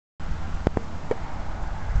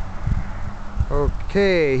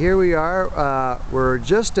Okay, here we are. We're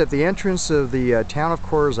just at the entrance of the town of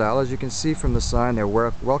Corozal. As you can see from the sign there,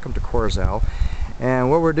 welcome to Corozal. And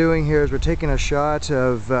what we're doing here is we're taking a shot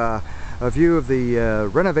of a view of the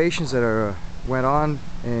renovations that went on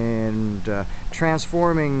and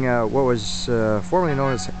transforming what was formerly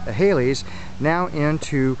known as Haley's now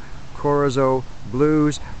into Corozo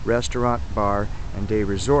Blues Restaurant, Bar and Day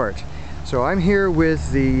Resort. So I'm here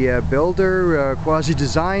with the builder,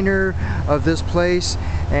 quasi-designer of this place,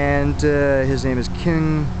 and his name is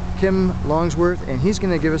Kim Longsworth, and he's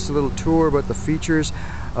going to give us a little tour about the features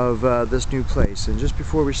of this new place. And just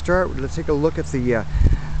before we start, let's take a look at the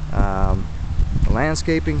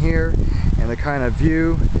landscaping here and the kind of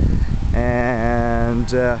view.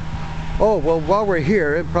 And oh, well, while we're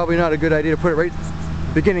here, probably not a good idea to put it right at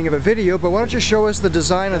the beginning of a video, but why don't you show us the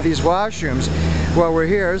design of these washrooms while we're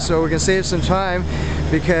here, so we can save some time,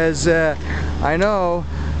 because I know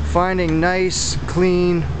finding nice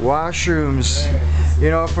clean washrooms, you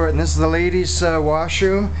know, and this is the ladies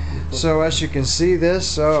washroom. So as you can see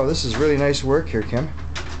this is really nice work here, Kim.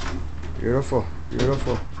 Beautiful,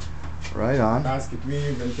 beautiful. Right on. Basket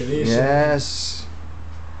weave, ventilation. Yes.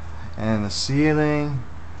 And the ceiling,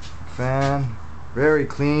 fan, very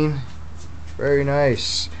clean, very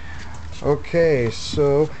nice. Okay,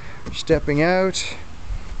 so stepping out,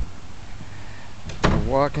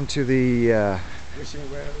 walk into the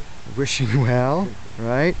wishing well,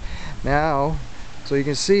 right? Now, so you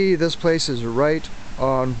can see this place is right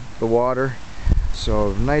on the water,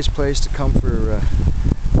 so nice place to come for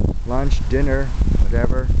lunch, dinner,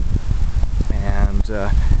 whatever. And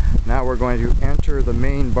now we're going to enter the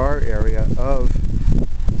main bar area of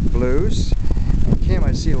Blues. And Kim,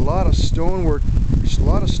 I see a lot of stonework. There's a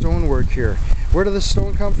lot of stonework here. Where did this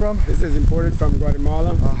stone come from? This is imported from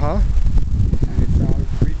Guatemala. Uh-huh. And it's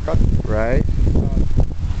pre-cut. Right.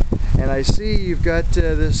 And I see you've got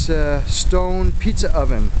this stone pizza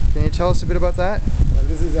oven. Can you tell us a bit about that? Well,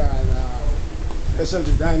 this is a special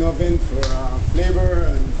design oven for flavor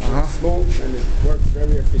and for smoke, and it works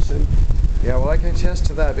very efficient. Yeah, well, I can attest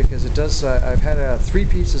to that, because it does. I've had 3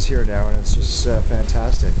 pizzas here now, and it's just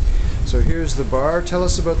fantastic. So here's the bar. Tell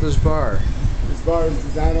us about this bar. This bar is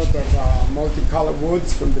designed out of multicolored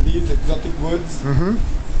woods from Belize, exotic woods. Mm-hmm.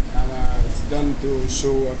 And it's done to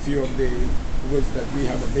show a few of the woods that we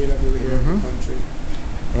have available here in the country.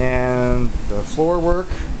 And the floor work.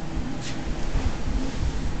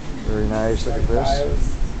 Very nice. Look at this.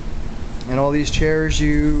 Tiles. And all these chairs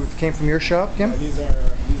came from your shop, Kim? These are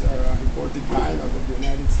imported pine out of the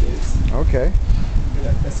United States. Okay.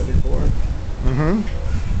 That's a decor. Mm-hmm.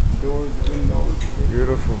 Doors, windows.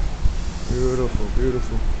 Beautiful. Beautiful,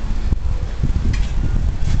 beautiful.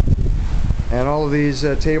 And all of these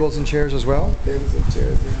tables and chairs as well? Tables and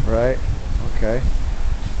chairs, yeah. Right. Okay.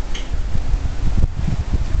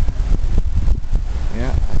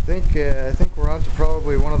 Yeah, I think we're on to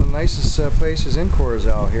probably one of the nicest places in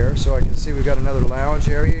Corozal here. So I can see we've got another lounge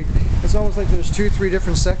area. It's almost like there's 2-3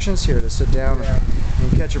 different sections here to sit down and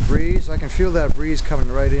catch a breeze. I can feel that breeze coming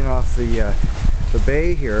right in off the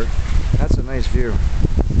bay here. That's a nice view.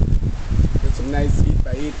 Got some nice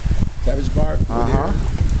eat-by-eat cabbage bar.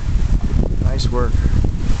 Nice work.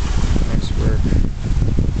 Nice work.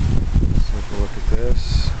 Let's take a look at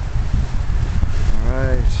this. All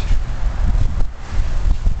right.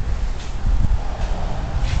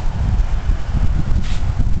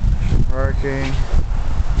 Parking.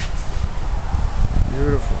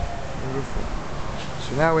 Beautiful, beautiful.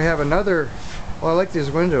 So now we have another. Well, I like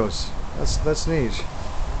these windows. That's neat.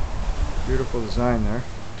 Beautiful design there.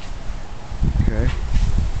 Okay.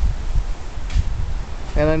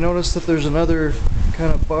 And I noticed that there's another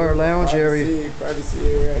kind of bar lounge area. Privacy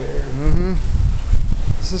area here. Mm-hmm.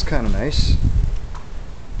 This is kind of nice.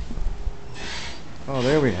 Oh,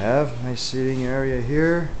 there we have nice seating area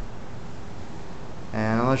here.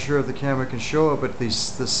 And I'm not sure if the camera can show it, but the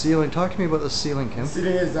ceiling. Talk to me about the ceiling, Kim. The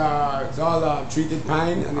ceiling is it's all treated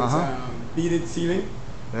pine, and it's a beaded ceiling.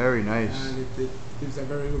 Very nice. And it gives a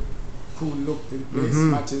very cool look to the place.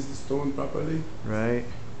 Matches the stone properly. Right.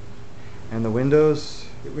 And the windows?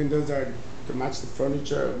 The windows are to match the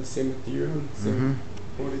furniture of the same material, same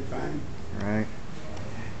imported pine. Right.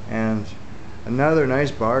 And another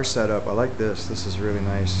nice bar setup. I like this. This is really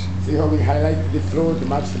nice. See how we highlight the floor to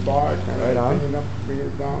match the bar? Right on. Bring it up, bring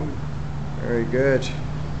it down. Very good.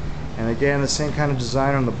 And again, the same kind of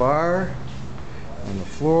design on the bar and the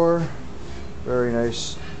floor. Very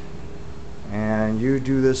nice. And you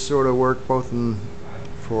do this sort of work both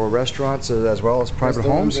for restaurants as well as private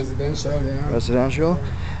homes? Residential, yeah. Residential.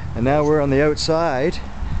 And now we're on the outside,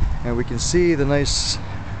 and we can see the nice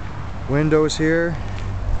windows here.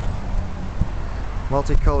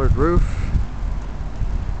 multicolored roof.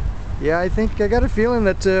 Yeah, I think I got a feeling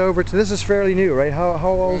that this is fairly new, right? How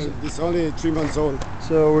old? Well, it's only 3 months old.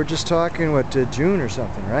 So we're just talking what, June or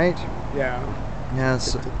something, right? Yeah.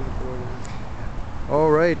 Yes. All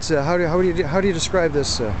right. How do you describe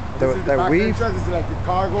this? That weave? This is like the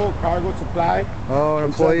cargo supply. Oh, an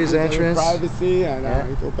employee's entrance. Privacy, and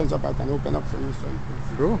it opens up. I can open up for you. So you can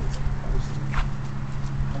see. Cool.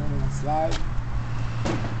 Slide.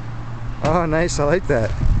 Oh, nice. I like that.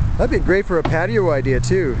 That'd be great for a patio idea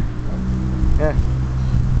too. Yeah.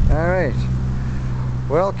 All right.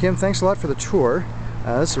 Well, Kim, thanks a lot for the tour.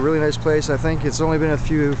 This is a really nice place. I think it's only been a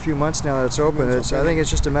few months now that it's open. I think it's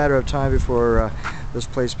just a matter of time before this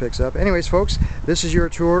place picks up. Anyways, folks, this is your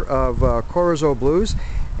tour of Corozo Blues,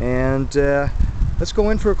 and let's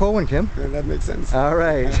go in for a cold one, Kim. Yeah, that makes sense. All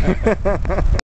right.